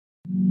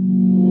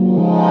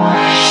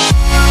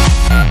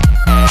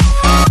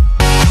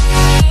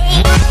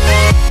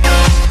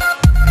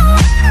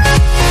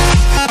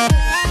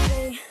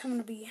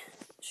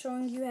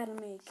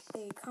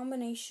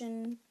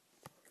combination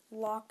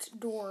locked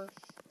door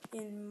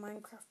in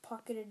Minecraft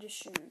Pocket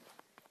Edition.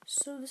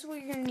 So this is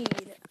what you're going to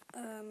need.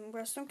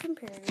 Redstone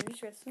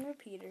comparators, redstone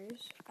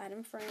repeaters,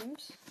 item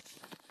frames,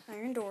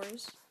 iron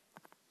doors,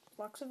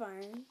 blocks of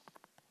iron,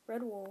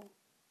 red wool,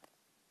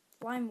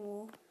 lime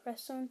wool,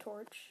 redstone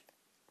torch,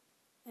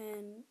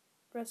 and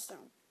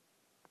redstone.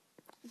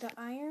 The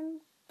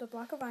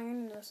block of iron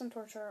and the redstone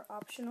torch are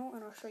optional,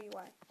 and I'll show you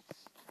why.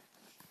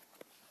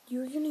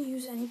 You're going to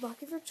use any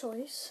block of your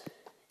choice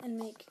and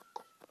make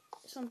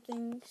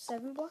something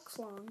 7 blocks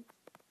long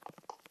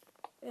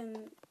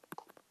and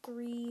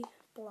 3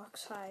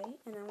 blocks high,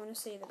 and I want to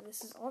say that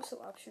this is also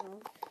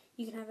optional.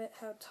 You can have it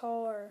how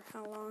tall or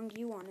how long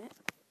you want it.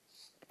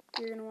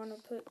 You're going to want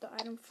to put the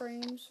item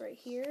frames right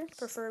here,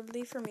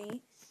 preferably for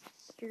me.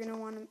 You're going to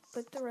want to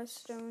put the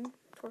redstone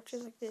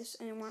torches like this,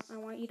 and I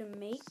want you to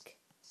make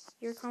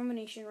your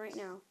combination right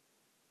now.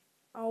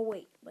 I'll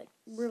wait,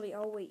 really,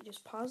 I'll wait.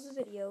 Just pause the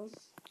video.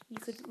 You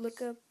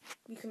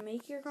can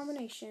make your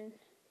combination,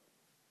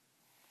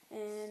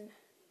 and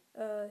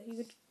you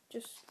could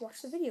just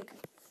watch the video again.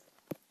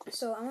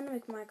 So I'm going to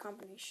make my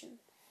combination.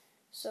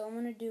 So I'm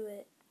going to do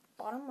it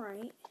bottom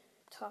right,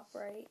 top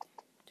right,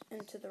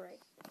 and to the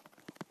right.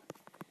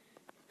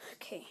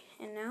 Okay,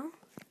 and now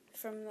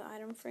from the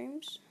item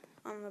frames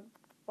on the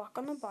block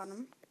on the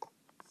bottom,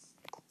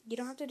 you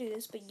don't have to do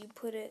this, but you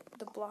put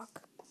the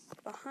block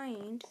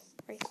behind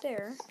right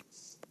there,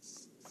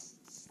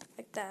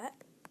 like that.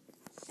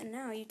 And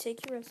now you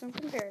take your redstone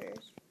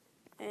comparators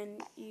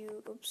and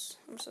you, oops,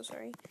 I'm so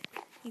sorry.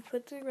 You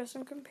put the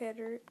redstone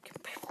comparators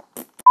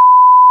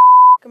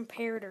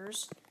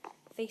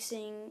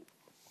facing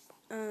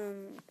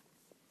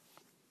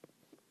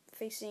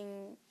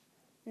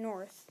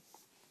north.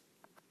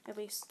 At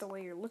least the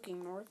way you're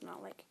looking north,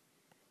 not like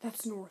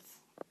that's north.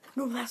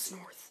 No, that's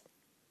north.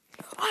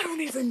 I don't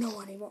even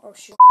know anymore. Oh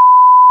shit.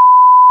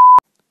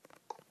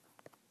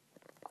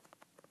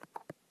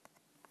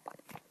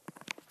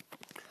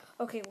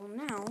 Okay, well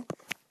now,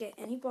 get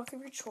any block of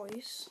your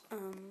choice.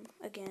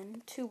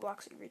 Again, 2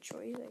 blocks of your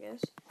choice, I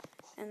guess.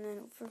 And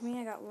then for me,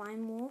 I got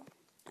lime wool.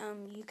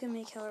 You can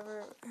make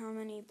how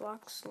many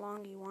blocks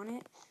long you want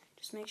it.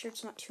 Just make sure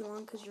it's not too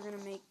long, because you're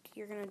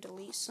gonna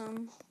delete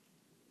some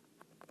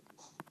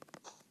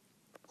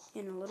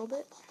in a little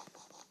bit.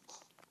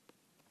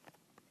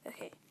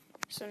 Okay,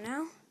 so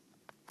now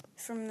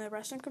from the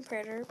redstone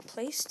comparator,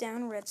 place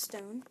down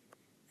redstone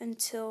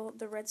until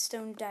the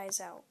redstone dies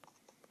out.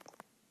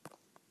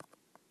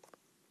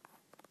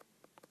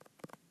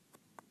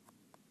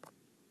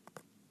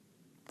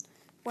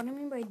 What I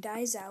mean by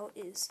dies out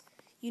is,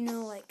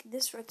 like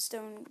this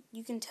redstone,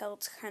 you can tell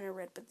it's kind of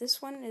red, but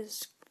this one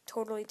is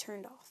totally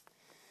turned off.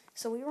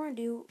 So what you want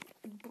to do,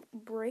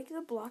 break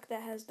the block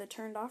that has the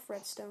turned off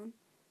redstone,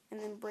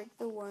 and then break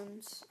the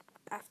ones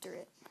after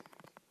it.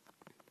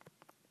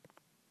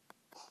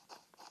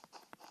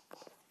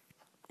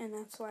 And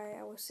that's why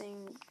I was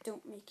saying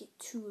don't make it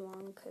too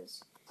long,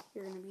 because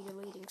you're going to be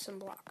deleting some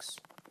blocks.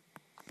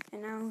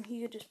 And now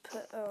you could just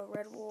put a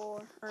red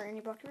wool or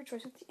any block of your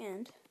choice at the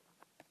end.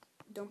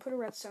 Don't put a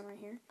redstone right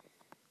here.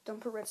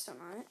 Don't put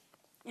redstone on it.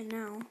 And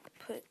now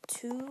put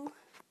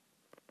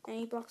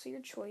any blocks of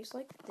your choice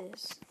like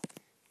this.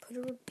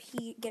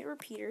 Get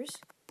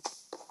repeaters.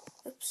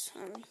 Oops,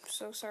 I'm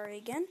so sorry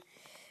again.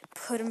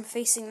 Put them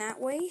facing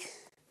that way.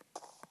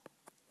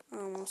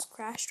 Almost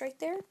crashed right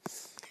there.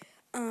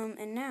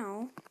 And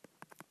now,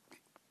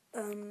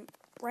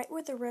 right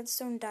where the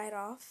redstone died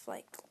off,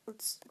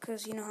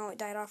 because you know how it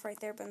died off right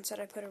there, but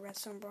instead I put a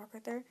redstone block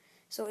right there.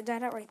 So it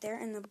died out right there,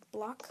 and the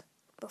block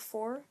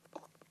before,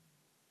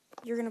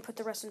 you're going to put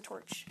the redstone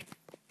torch.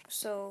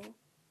 So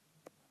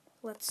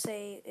let's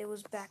say it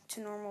was back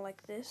to normal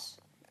like this.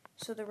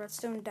 So the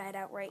redstone died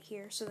out right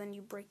here. So then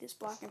you break this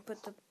block and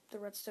put the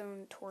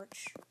redstone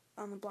torch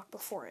on the block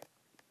before it.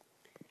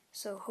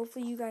 So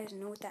hopefully you guys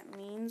know what that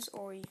means,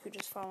 or you could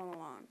just follow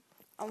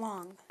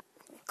along.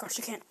 Gosh,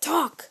 I can't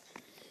talk!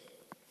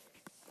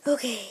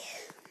 Okay.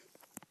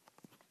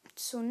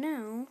 So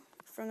now,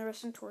 from the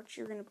redstone torch,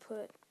 you're going to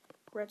put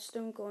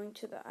redstone going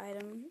to the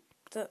iron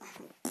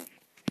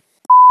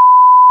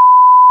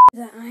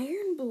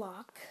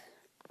block,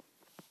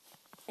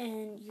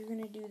 and you're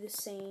going to do the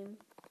same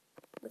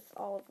with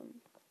all of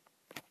them.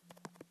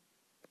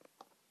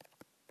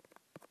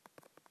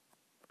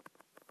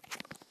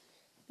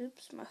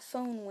 Oops, my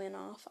phone went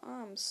off.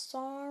 I'm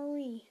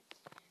sorry.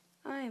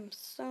 I'm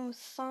so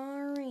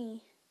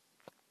sorry.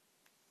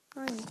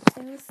 I'm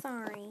so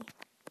sorry.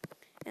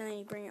 And then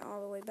you bring it all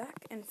the way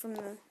back, and from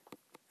the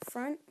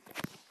front,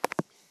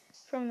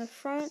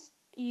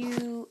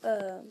 you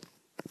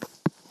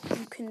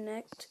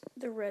connect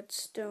the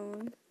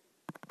redstone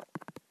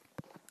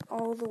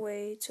all the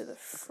way to the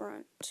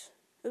front.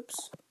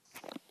 Oops.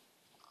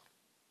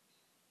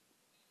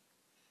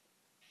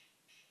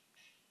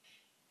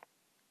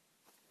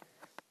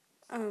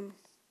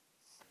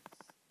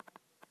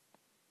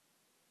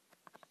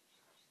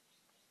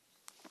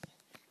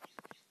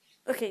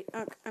 Okay,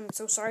 I'm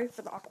so sorry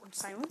for the awkward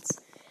silence.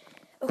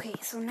 Okay,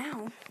 so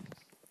now,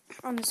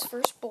 on this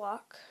first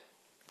block,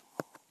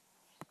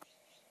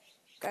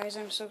 Guys,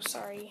 I'm so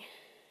sorry.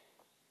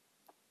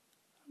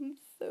 I'm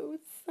so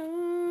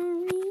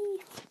sorry.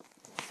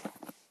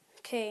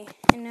 Okay,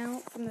 and now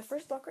from the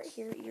first block right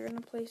here, you're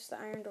going to place the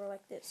iron door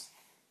like this.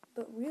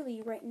 But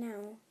really, right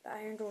now, the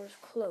iron door is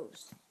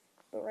closed.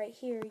 But right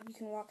here, you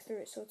can walk through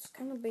it, so it's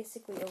kind of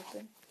basically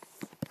open.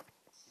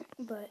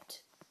 But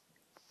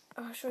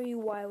I'll show you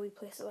why we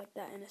place it like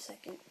that in a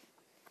second.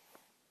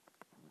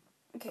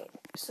 Okay,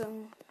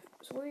 so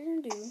what you're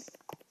going to do,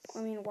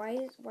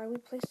 why we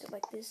placed it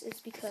like this is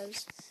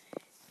because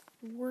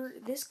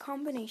this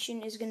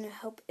combination is going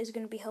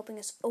to be helping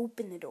us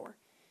open the door.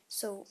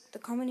 So the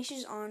combination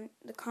is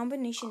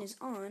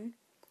on,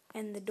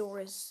 and the door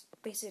is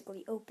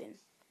basically open.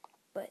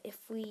 But if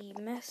we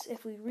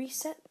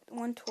reset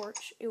one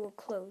torch, it will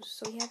close.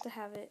 So we have to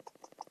have it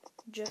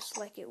just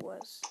like it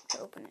was to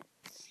open it.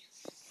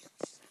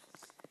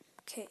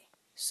 Okay,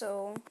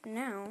 so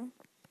now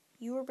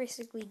you are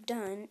basically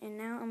done, and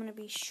now I'm going to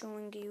be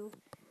showing you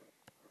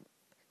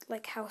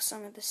like how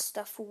some of this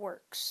stuff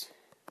works.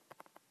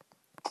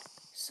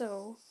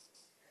 So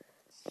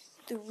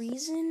the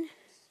reason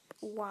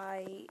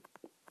why you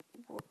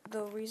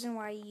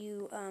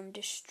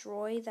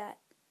destroy that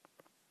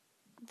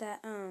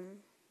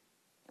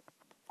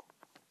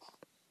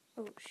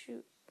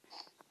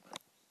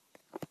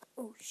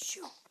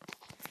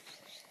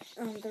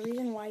the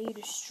reason why you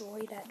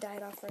destroy that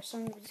died off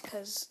redstone is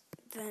because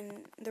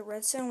then the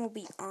redstone will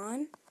be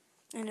on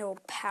and it will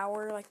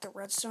power like the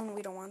redstone.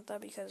 We don't want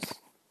that because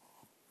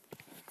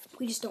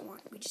we just don't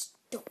want it.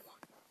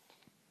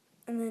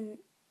 And then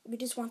we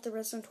just want the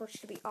redstone torch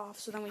to be off,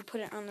 so then we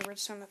put it on the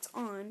redstone that's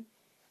on,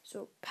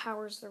 so it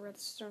powers the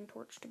redstone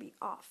torch to be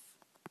off.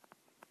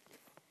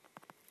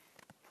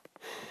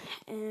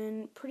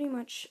 And pretty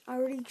much, I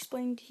already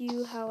explained to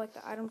you how like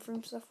the item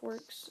frame stuff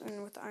works,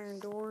 and with the iron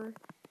door.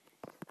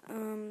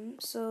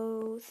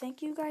 So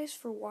thank you guys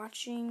for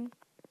watching.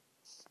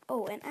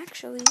 Oh, and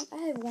actually,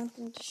 I have one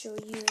thing to show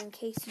you in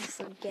case you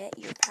forget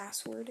your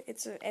password.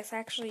 It's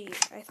actually,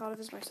 I thought of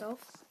this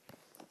myself.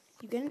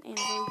 You get an anvil,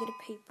 you get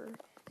a paper,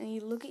 and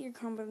you look at your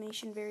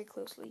combination very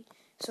closely.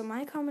 So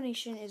my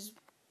combination is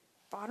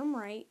bottom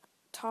right,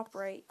 top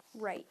right,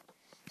 right.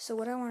 So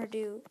what I want to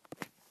do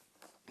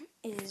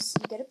is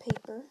you get a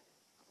paper,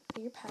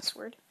 get your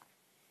password,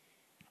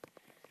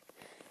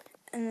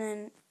 and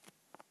then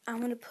I'm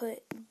going to put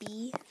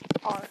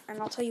BR,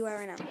 and I'll tell you why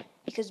right now.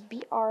 Because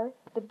BR,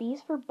 the B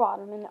is for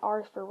bottom and the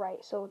R is for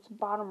right, so it's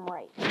bottom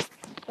right.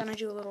 Then I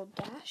do a little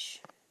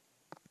dash,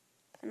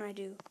 and I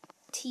do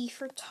T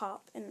for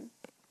top and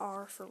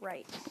R for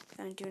right.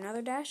 Then I do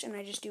another dash, and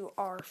I just do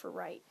R for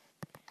right.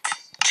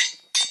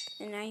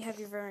 And now you have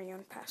your very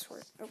own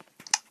password. Oh.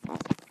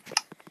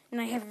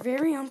 And I have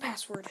very own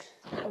password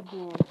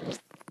again.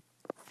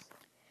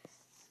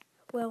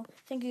 Well,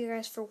 thank you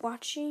guys for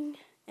watching,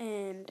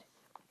 and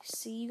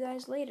see you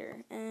guys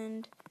later.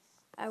 And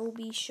I will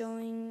be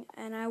showing,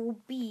 and I will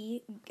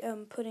be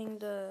putting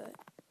the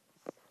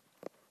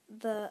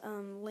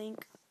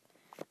link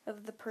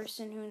of the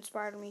person who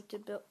inspired me to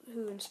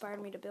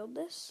build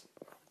this.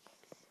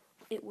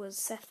 It was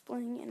Seth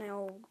Bling, and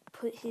I'll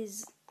put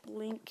his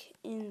link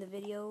in the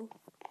video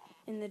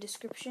in the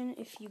description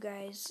if you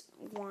guys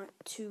want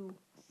to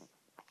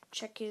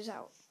check his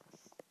out.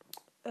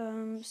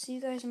 See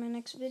you guys in my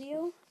next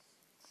video,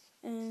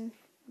 and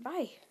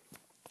bye.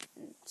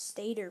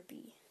 Stay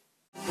derpy.